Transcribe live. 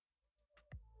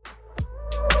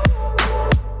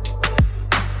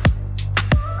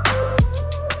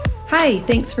Hi,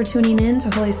 thanks for tuning in to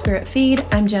Holy Spirit Feed.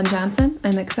 I'm Jen Johnson.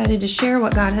 I'm excited to share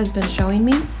what God has been showing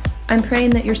me. I'm praying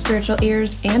that your spiritual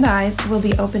ears and eyes will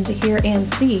be open to hear and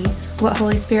see what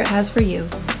Holy Spirit has for you.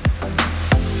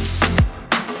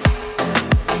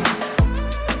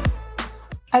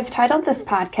 I've titled this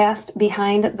podcast,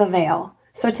 Behind the Veil.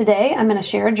 So today I'm going to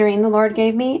share a dream the Lord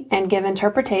gave me and give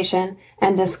interpretation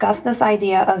and discuss this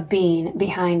idea of being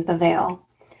behind the veil.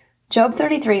 Job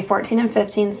 33:14 and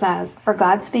 15 says, "For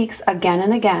God speaks again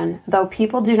and again, though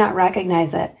people do not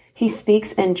recognize it. He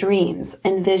speaks in dreams,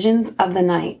 in visions of the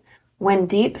night, when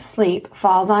deep sleep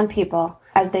falls on people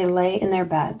as they lay in their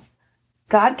beds."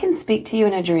 God can speak to you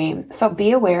in a dream, so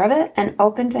be aware of it and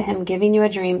open to Him giving you a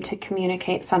dream to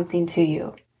communicate something to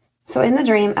you. So in the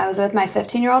dream, I was with my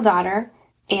 15-year-old daughter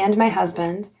and my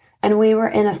husband, and we were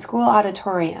in a school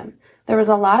auditorium. There was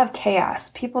a lot of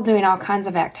chaos, people doing all kinds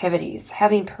of activities,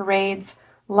 having parades,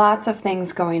 lots of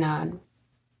things going on.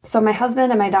 So my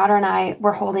husband and my daughter and I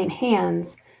were holding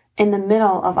hands in the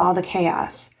middle of all the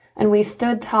chaos, and we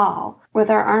stood tall with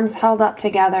our arms held up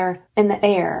together in the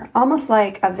air, almost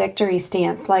like a victory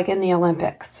stance, like in the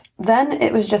Olympics. Then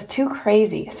it was just too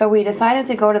crazy, so we decided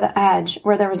to go to the edge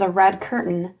where there was a red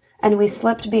curtain, and we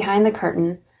slipped behind the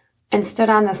curtain and stood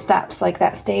on the steps, like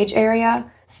that stage area,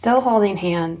 still holding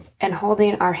hands and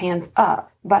holding our hands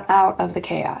up, but out of the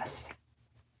chaos.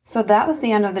 So that was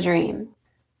the end of the dream.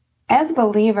 As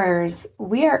believers,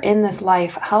 we are in this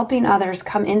life helping others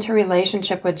come into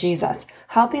relationship with Jesus,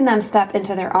 helping them step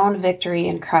into their own victory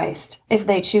in Christ, if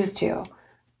they choose to.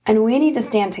 And we need to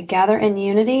stand together in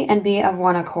unity and be of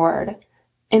one accord.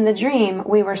 In the dream,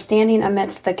 we were standing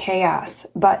amidst the chaos,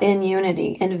 but in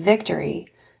unity, in victory.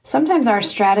 Sometimes our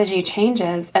strategy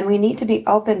changes, and we need to be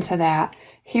open to that,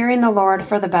 hearing the Lord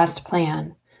for the best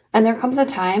plan. And there comes a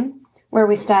time where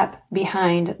we step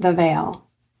behind the veil.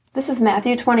 This is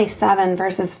Matthew 27,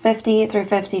 verses 50 through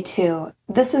 52.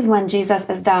 This is when Jesus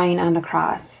is dying on the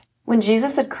cross. When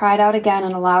Jesus had cried out again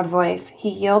in a loud voice, He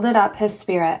yielded up His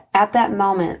spirit. At that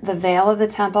moment, the veil of the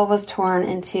temple was torn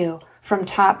in two, from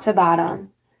top to bottom.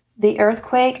 The earth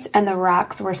quaked and the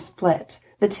rocks were split.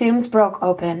 The tombs broke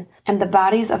open, and the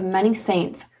bodies of many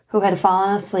saints who had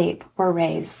fallen asleep were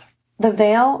raised. The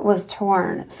veil was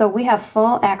torn, so we have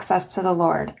full access to the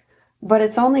Lord. But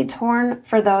it's only torn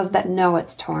for those that know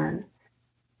it's torn.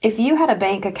 If you had a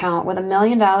bank account with $1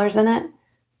 million in it,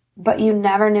 but you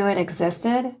never knew it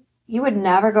existed, you would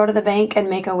never go to the bank and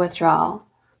make a withdrawal.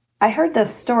 I heard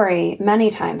this story many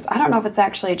times. I don't know if it's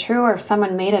actually true or if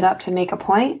someone made it up to make a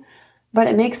point, but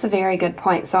it makes a very good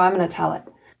point, so I'm going to tell it.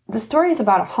 The story is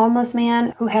about a homeless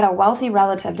man who had a wealthy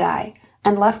relative die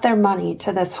and left their money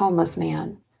to this homeless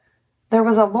man. There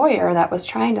was a lawyer that was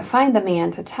trying to find the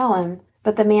man to tell him,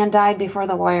 but the man died before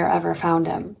the lawyer ever found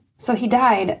him. So he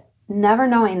died never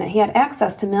knowing that he had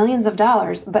access to millions of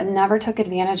dollars, but never took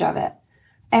advantage of it.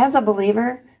 As a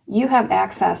believer, you have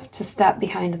access to step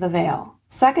behind the veil.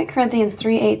 2 Corinthians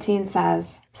 3:18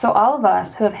 says, "So all of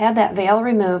us who have had that veil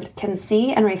removed can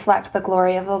see and reflect the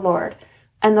glory of the Lord.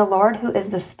 And the Lord, who is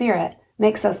the Spirit,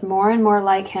 makes us more and more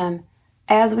like Him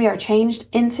as we are changed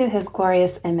into His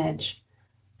glorious image."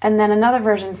 And then another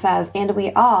version says, "And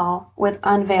we all, with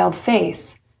unveiled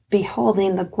face,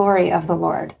 beholding the glory of the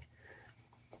Lord."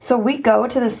 So we go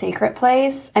to the secret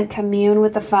place and commune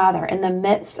with the Father in the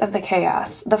midst of the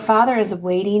chaos. The Father is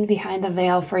waiting behind the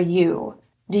veil for you.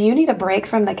 Do you need a break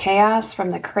from the chaos,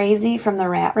 from the crazy, from the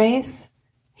rat race?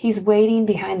 He's waiting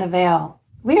behind the veil.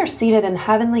 We are seated in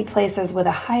heavenly places with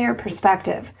a higher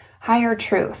perspective, higher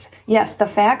truth. Yes, the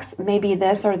facts may be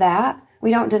this or that. We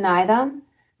don't deny them.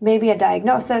 Maybe a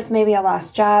diagnosis, maybe a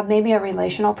lost job, maybe a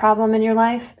relational problem in your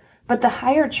life. But the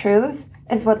higher truth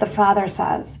is what the Father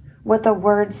says, what the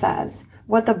Word says,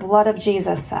 what the blood of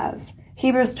Jesus says.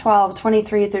 Hebrews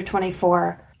 12:23 through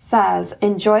 24 says,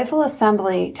 "In joyful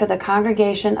assembly to the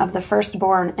congregation of the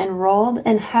firstborn enrolled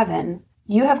in heaven,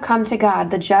 you have come to God,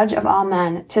 the judge of all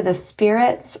men, to the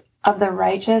spirits of the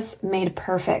righteous made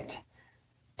perfect,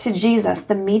 to Jesus,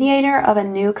 the mediator of a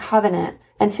new covenant,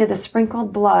 and to the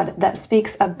sprinkled blood that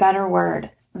speaks a better word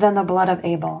than the blood of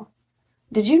Abel."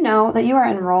 Did you know that you are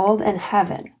enrolled in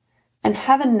heaven? And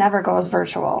heaven never goes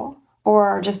virtual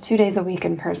or just 2 days a week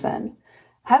in person.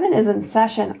 Heaven is in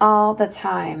session all the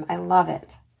time. I love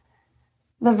it.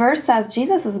 The verse says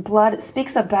Jesus' blood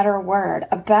speaks a better word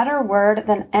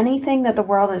than anything that the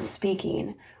world is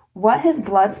speaking. What His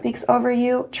blood speaks over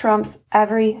you trumps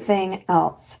everything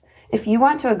else. If you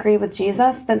want to agree with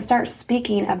Jesus, then start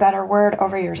speaking a better word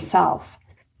over yourself.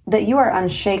 That you are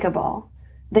unshakable,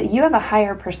 that you have a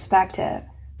higher perspective,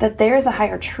 that there is a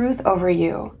higher truth over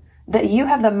you, that you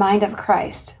have the mind of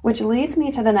Christ, which leads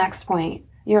me to the next point,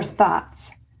 your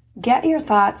thoughts. Get your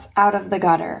thoughts out of the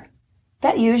gutter.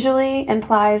 That usually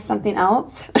implies something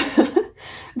else,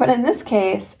 but in this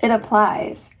case, it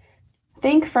applies.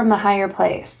 Think from the higher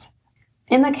place.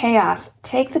 In the chaos,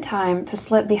 take the time to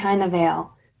slip behind the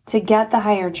veil, to get the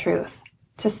higher truth,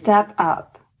 to step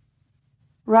up.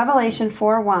 Revelation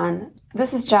 4:1,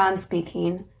 this is John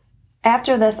speaking.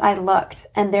 After this I looked,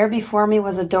 and there before me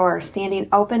was a door standing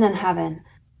open in heaven,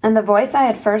 and the voice I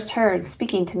had first heard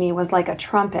speaking to me was like a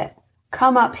trumpet.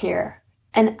 Come up here,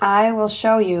 and I will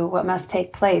show you what must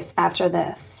take place after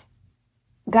this.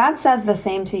 God says the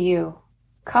same to you.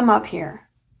 Come up here.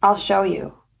 I'll show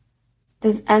you.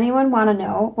 Does anyone want to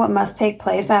know what must take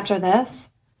place after this?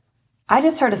 I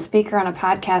just heard a speaker on a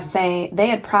podcast say they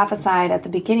had prophesied at the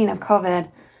beginning of COVID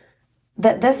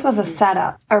that this was a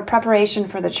setup or preparation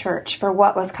for the church for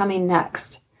what was coming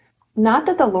next. Not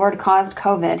that the Lord caused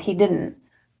COVID, He didn't,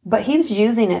 but He was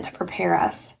using it to prepare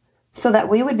us so that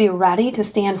we would be ready to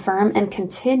stand firm and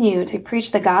continue to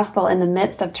preach the gospel in the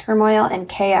midst of turmoil and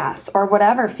chaos or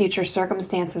whatever future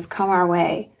circumstances come our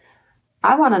way.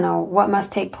 I want to know what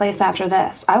must take place after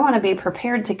this. I want to be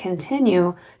prepared to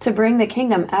continue to bring the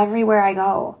kingdom everywhere I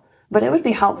go. But it would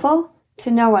be helpful to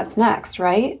know what's next,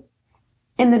 right?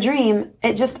 In the dream,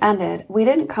 it just ended. We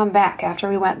didn't come back after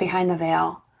we went behind the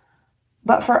veil.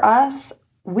 But for us,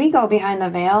 we go behind the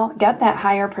veil, get that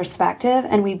higher perspective,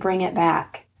 and we bring it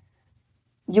back.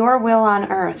 Your will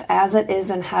on earth as it is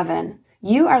in heaven.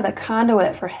 You are the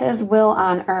conduit for His will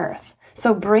on earth.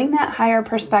 So bring that higher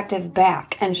perspective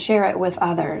back and share it with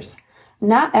others.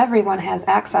 Not everyone has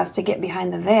access to get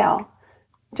behind the veil.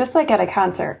 Just like at a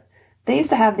concert. They used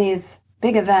to have these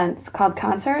big events called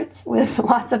concerts with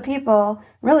lots of people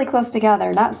really close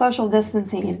together, not social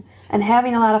distancing, and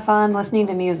having a lot of fun listening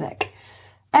to music.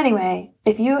 Anyway,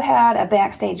 if you had a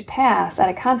backstage pass at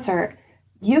a concert,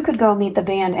 you could go meet the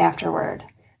band afterward.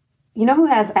 You know who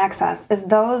has access is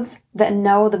those that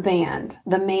know the band,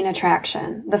 the main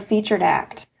attraction, the featured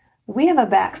act. We have a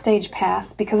backstage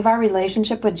pass because of our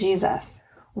relationship with Jesus.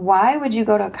 Why would you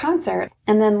go to a concert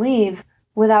and then leave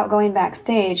without going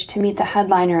backstage to meet the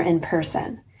headliner in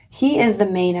person? He is the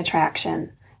main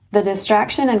attraction. The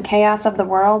distraction and chaos of the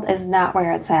world is not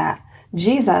where it's at.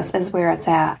 Jesus is where it's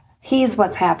at. He's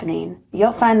what's happening.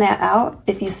 You'll find that out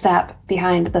if you step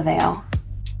behind the veil.